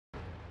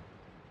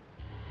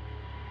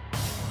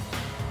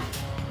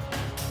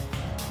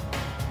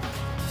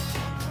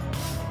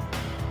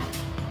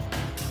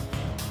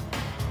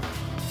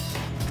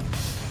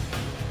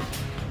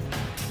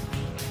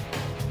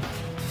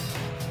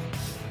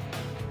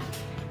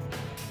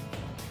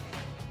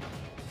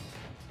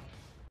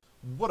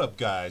What up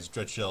guys,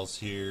 Dreadshells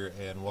here,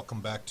 and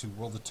welcome back to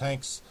World of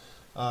Tanks.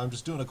 I'm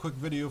just doing a quick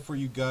video for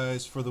you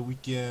guys for the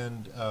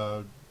weekend,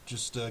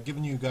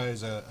 giving you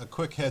guys a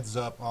quick heads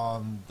up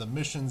on the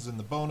missions and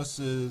the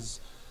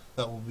bonuses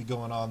that will be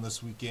going on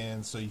this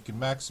weekend so you can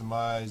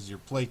maximize your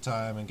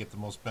playtime and get the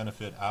most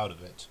benefit out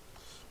of it.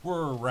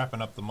 We're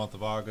wrapping up the month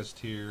of August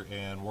here,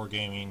 and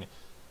Wargaming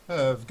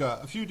have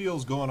got a few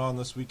deals going on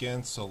this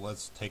weekend, so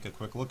let's take a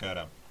quick look at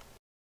them.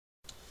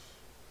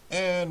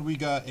 And we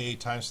got a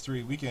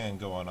 ×3 weekend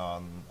going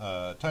on.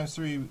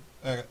 ×3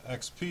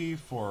 XP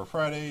for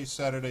Friday,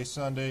 Saturday,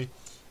 Sunday,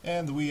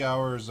 and the wee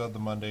hours of the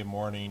Monday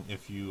morning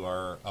if you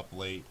are up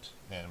late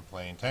and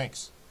playing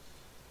tanks.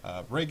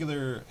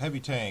 Regular heavy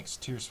tanks,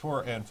 tiers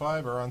 4 and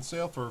 5 are on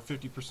sale for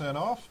 50%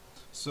 off.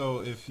 So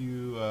if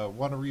you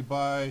want to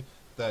rebuy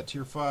that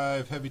tier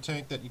 5 heavy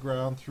tank that you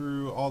ground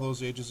through all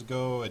those ages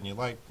ago and you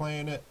like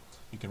playing it,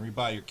 you can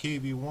rebuy your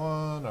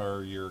KV1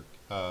 or your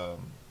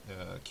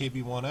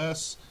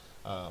KV1S.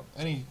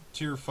 Any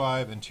tier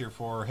 5 and tier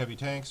 4 heavy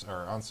tanks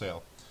are on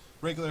sale.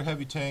 Regular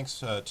heavy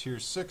tanks,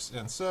 tiers 6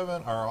 and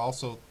 7 are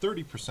also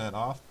 30%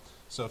 off.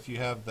 So if you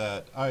have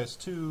that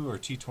IS-2 or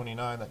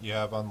T-29 that you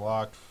have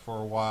unlocked for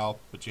a while,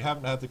 but you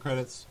haven't had the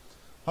credits,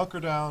 hunker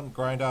down,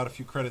 grind out a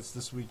few credits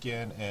this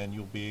weekend, and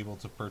you'll be able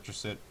to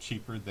purchase it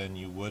cheaper than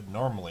you would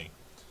normally.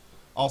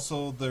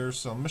 Also, there's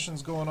some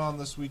missions going on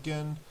this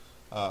weekend.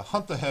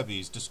 Hunt the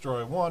heavies,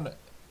 destroy one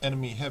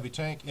enemy heavy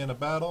tank in a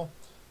battle.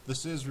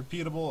 This is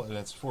repeatable, and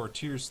it's for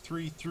tiers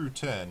 3 through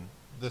 10.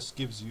 This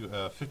gives you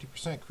a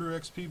 50% crew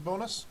XP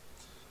bonus.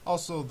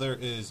 Also, there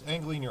is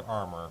angling your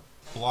armor.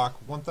 Block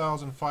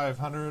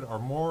 1,500 or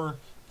more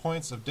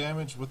points of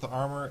damage with the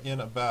armor in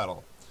a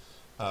battle.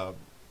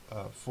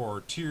 For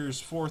tiers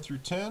 4 through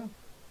 10,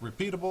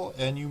 repeatable,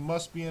 and you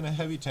must be in a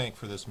heavy tank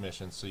for this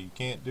mission, so you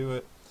can't do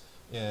it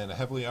in a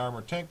heavily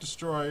armored tank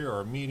destroyer or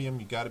a medium.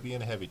 You got to be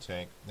in a heavy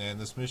tank, and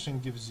this mission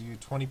gives you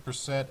 20%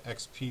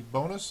 XP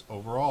bonus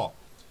overall.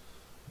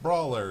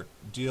 Brawler,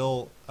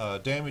 deal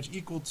damage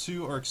equal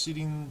to or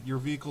exceeding your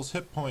vehicle's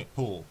hit point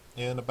pool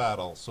in a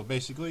battle. So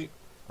basically,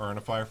 earn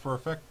a Fire for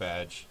Effect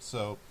badge.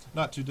 So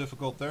not too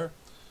difficult there.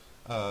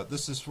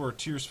 This is for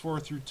tiers 4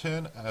 through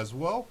 10 as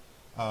well.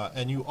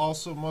 And you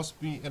also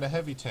must be in a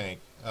heavy tank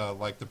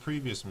like the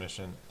previous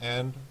mission.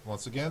 And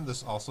once again,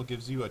 this also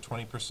gives you a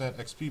 20%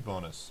 XP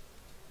bonus.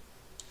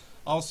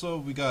 Also,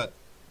 we got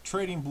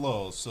trading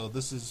blows. So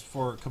this is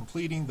for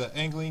completing the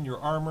angling your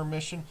armor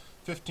mission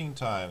 15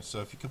 times.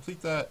 So if you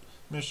complete that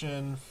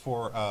mission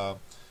for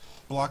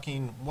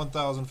blocking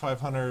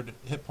 1,500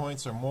 hit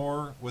points or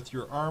more with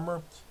your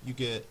armor, you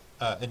get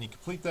and you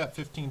complete that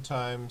 15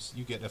 times,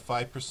 you get a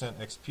 5%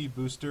 XP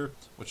booster,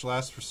 which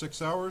lasts for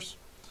 6 hours.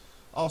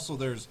 Also,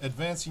 there's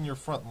advancing your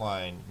front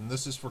line, and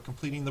this is for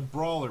completing the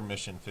brawler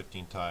mission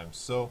 15 times.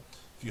 So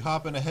if you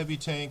hop in a heavy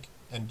tank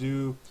and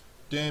do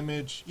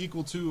damage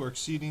equal to or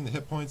exceeding the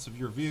hit points of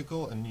your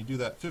vehicle, and you do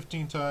that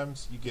 15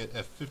 times, you get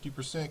a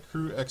 50%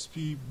 crew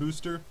XP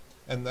booster,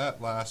 and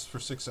that lasts for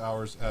 6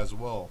 hours as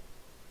well.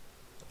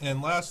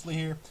 And lastly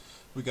here,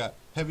 we got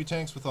heavy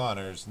tanks with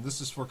honors, and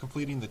this is for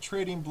completing the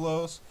trading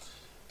blows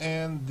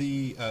and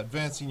the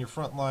advancing your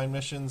front line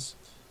missions.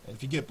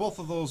 If you get both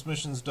of those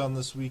missions done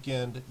this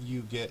weekend,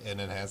 you get an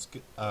enhanced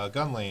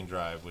gun lane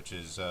drive, which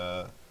is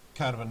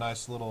kind of a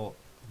nice little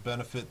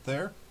benefit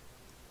there.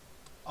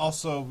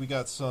 Also, we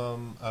got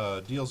some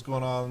deals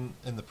going on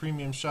in the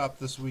premium shop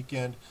this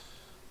weekend.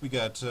 We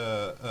got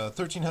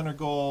 1,300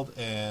 gold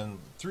and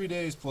 3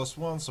 days plus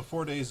 1, so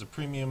 4 days of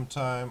premium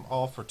time,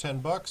 all for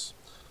 $10.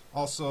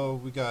 Also,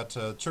 we got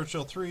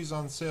Churchill 3s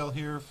on sale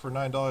here for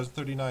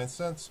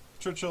 $9.39.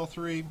 Churchill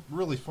 3,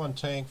 really fun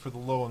tank for the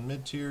low and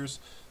mid tiers.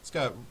 It's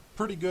got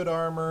pretty good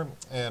armor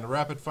and a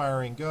rapid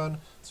firing gun.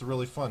 It's a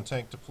really fun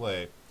tank to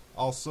play.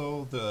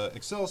 Also, the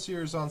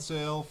Excelsior is on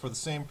sale for the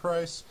same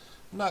price.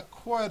 Not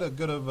quite as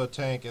good of a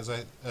tank as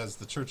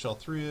the Churchill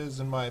 3 is,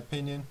 in my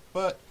opinion,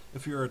 but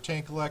if you're a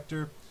tank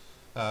collector,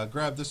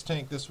 grab this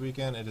tank this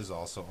weekend. It is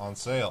also on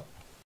sale.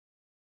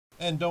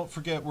 And don't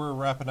forget, we're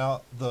wrapping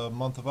out the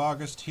month of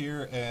August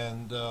here,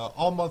 and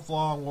all month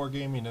long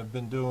Wargaming have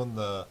been doing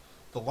the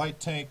light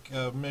tank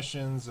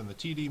missions and the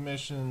TD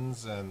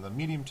missions and the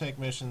medium tank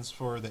missions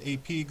for the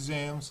AP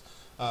exams.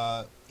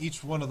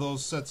 Each one of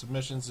those sets of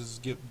missions has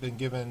been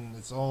given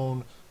its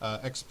own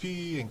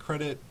XP and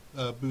credit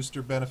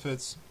booster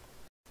benefits,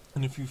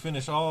 and if you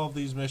finish all of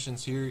these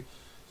missions here,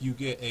 you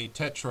get a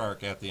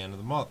Tetrarch at the end of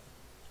the month.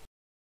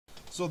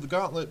 So the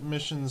gauntlet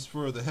missions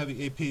for the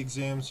heavy AP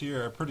exams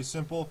here are pretty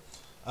simple.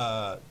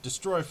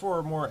 Destroy 4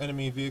 or more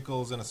enemy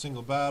vehicles in a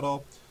single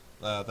battle.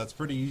 That's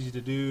pretty easy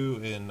to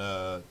do in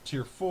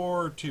tier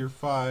 4, tier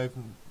 5,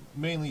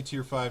 mainly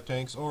tier 5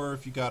 tanks, or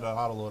if you got an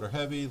autoloader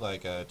heavy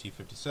like a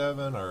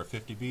T57 or a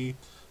 50B,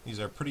 these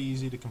are pretty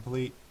easy to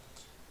complete.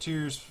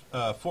 Tiers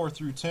 4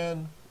 through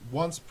 10,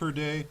 once per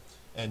day,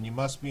 and you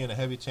must be in a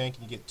heavy tank,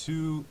 and you get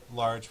 2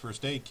 large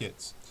first aid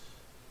kits.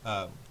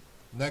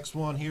 Next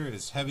one here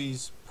is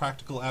Heavy's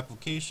Practical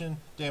Application.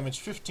 Damage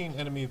 15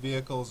 enemy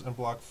vehicles and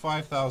block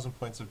 5,000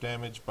 points of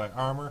damage by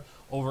armor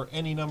over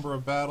any number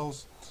of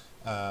battles.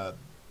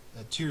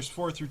 tiers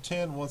 4 through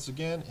 10 once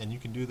again, and you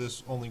can do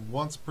this only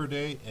once per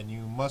day, and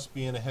you must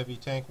be in a heavy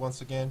tank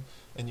once again,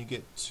 and you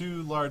get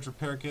 2 large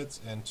repair kits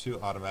and 2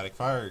 automatic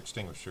fire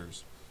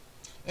extinguishers.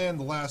 And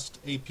the last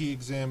AP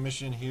exam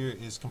mission here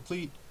is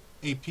complete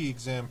AP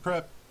exam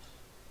prep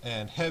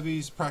and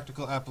heavies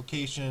practical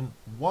application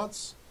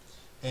once,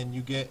 and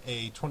you get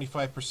a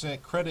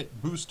 25%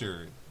 credit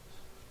booster.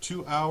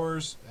 2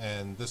 hours,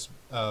 and this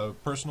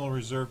personal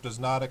reserve does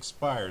not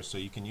expire, so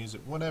you can use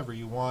it whenever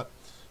you want.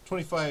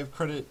 25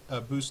 credit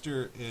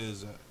booster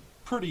is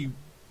pretty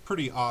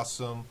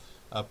awesome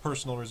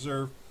personal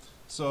reserve.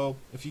 So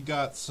if you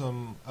got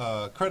some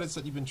credits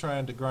that you've been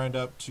trying to grind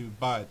up to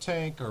buy a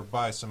tank or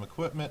buy some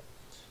equipment,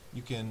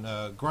 you can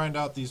grind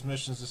out these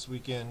missions this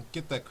weekend,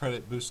 get that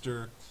credit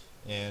booster,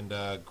 and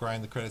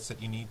grind the credits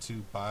that you need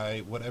to buy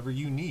whatever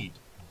you need.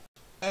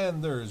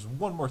 And there's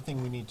one more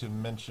thing we need to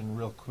mention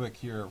real quick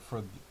here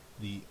for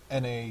the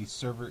NA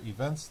server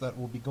events that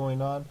will be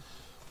going on.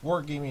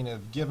 Wargaming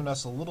have given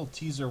us a little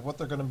teaser of what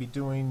they're going to be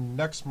doing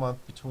next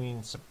month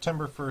between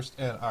September 1st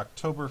and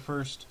October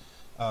 1st.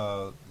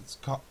 It's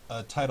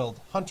titled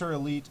Hunter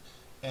Elite,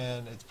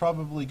 and it's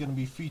probably going to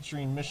be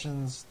featuring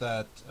missions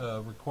that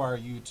require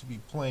you to be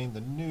playing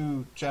the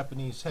new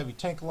Japanese heavy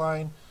tank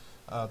line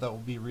that will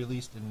be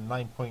released in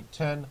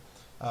 9.10.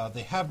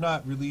 They have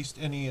not released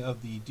any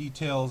of the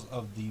details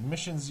of the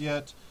missions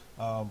yet,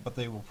 but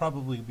they will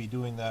probably be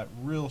doing that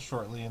real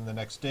shortly in the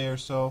next day or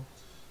so.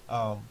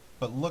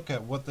 But look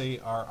at what they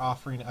are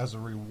offering as a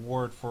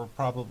reward for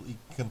probably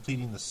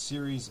completing the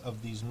series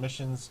of these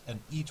missions, an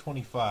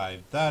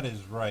E25. That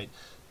is right.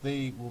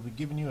 They will be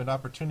giving you an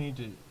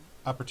opportunity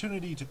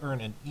to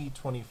earn an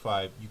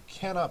E25. You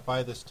cannot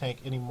buy this tank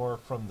anymore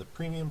from the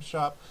premium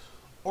shop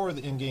or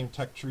the in-game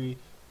tech tree.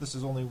 This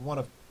is only one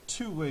of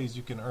 2 ways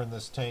you can earn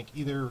this tank,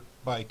 either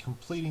by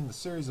completing the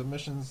series of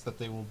missions that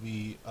they will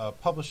be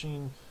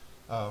publishing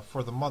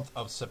for the month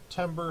of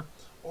September,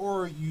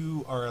 or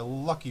you are a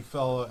lucky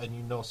fellow and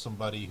you know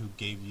somebody who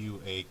gave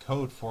you a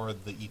code for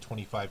the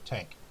E25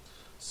 tank.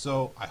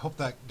 So I hope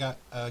that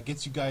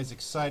gets you guys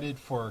excited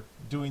for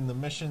doing the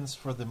missions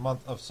for the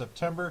month of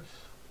September.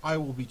 I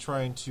will be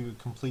trying to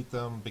complete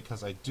them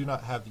because I do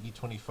not have the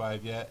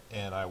E25 yet,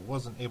 and I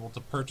wasn't able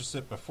to purchase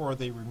it before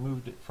they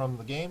removed it from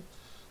the game.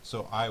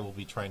 So I will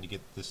be trying to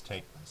get this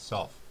tank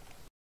myself.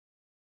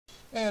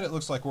 And it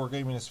looks like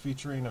Wargaming is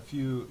featuring a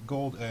few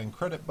gold and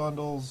credit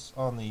bundles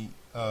on the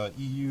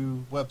EU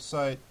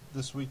website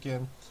this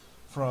weekend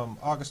from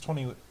August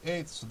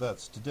 28th, so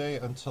that's today,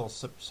 until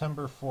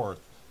September 4th.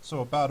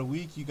 So about a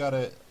week you got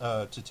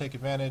to take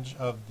advantage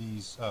of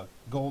these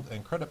gold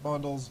and credit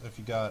bundles if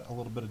you got a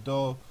little bit of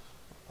dough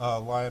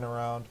lying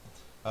around.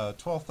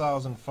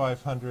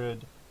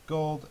 12,500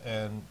 gold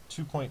and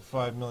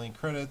 2.5 million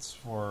credits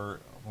for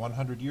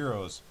 100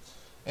 euros.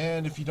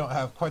 And if you don't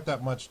have quite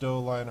that much dough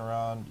lying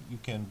around, you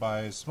can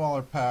buy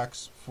smaller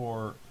packs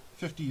for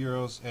 50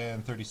 euros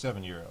and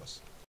 37 euros.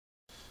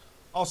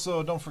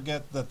 Also, don't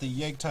forget that the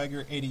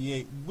Jagdtiger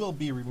 88 will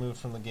be removed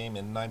from the game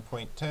in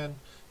 9.10.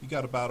 You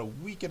got about a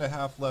week and a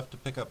half left to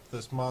pick up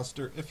this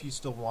monster if you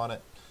still want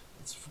it.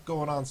 It's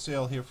going on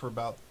sale here for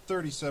about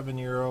 37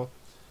 euro,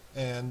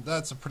 and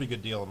that's a pretty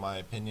good deal in my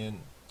opinion.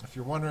 If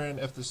you're wondering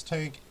if this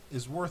tank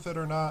is worth it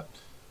or not,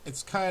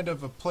 it's kind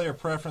of a player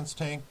preference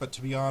tank, but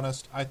to be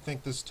honest, I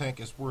think this tank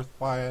is worth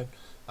buying.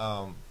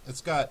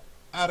 It's got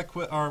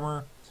adequate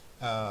armor.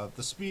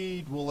 The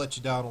speed will let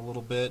you down a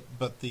little bit,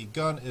 but the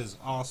gun is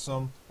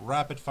awesome,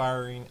 rapid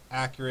firing,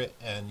 accurate,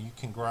 and you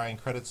can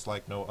grind credits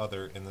like no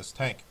other in this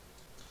tank.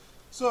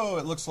 So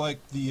it looks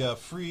like the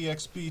free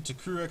XP to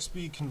crew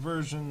XP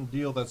conversion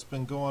deal that's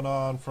been going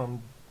on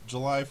from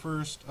July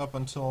 1st up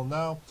until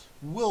now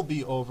will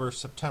be over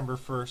September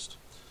 1st.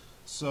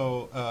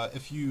 So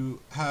if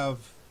you have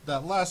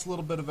that last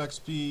little bit of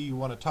XP you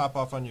want to top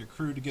off on your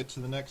crew to get to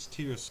the next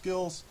tier of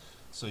skills,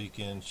 so you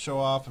can show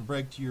off and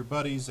brag to your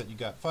buddies that you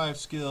got 5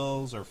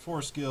 skills or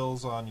 4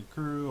 skills on your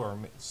crew, or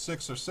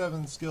 6 or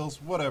 7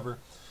 skills, whatever.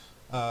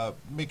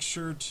 Make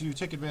sure to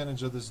take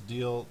advantage of this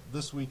deal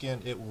this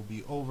weekend. It will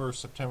be over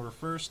September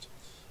 1st,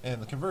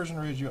 and the conversion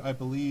ratio I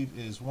believe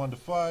is 1 to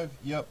 5.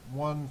 Yep,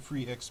 1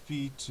 free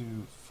XP to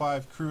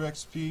 5 crew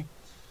XP.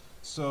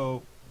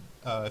 So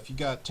if you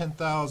got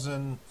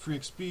 10,000 free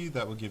XP,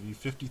 that will give you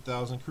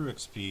 50,000 crew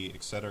XP,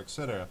 etc.,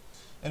 etc.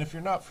 And if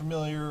you're not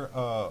familiar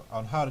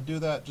on how to do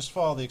that, just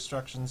follow the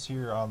instructions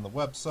here on the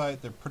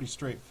website. They're pretty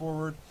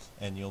straightforward,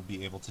 and you'll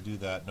be able to do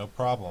that no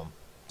problem.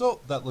 So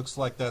that looks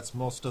like that's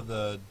most of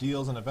the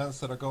deals and events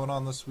that are going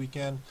on this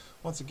weekend.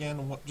 Once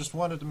again, just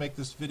wanted to make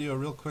this video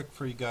real quick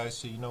for you guys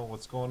so you know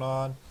what's going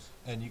on,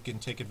 and you can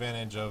take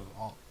advantage of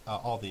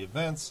all the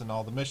events and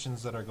all the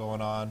missions that are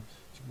going on.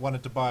 If you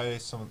wanted to buy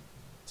some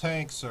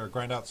tanks or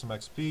grind out some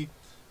XP,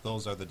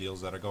 those are the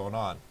deals that are going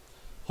on.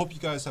 Hope you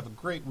guys have a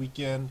great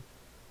weekend.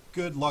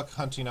 Good luck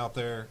hunting out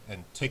there,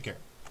 and take care.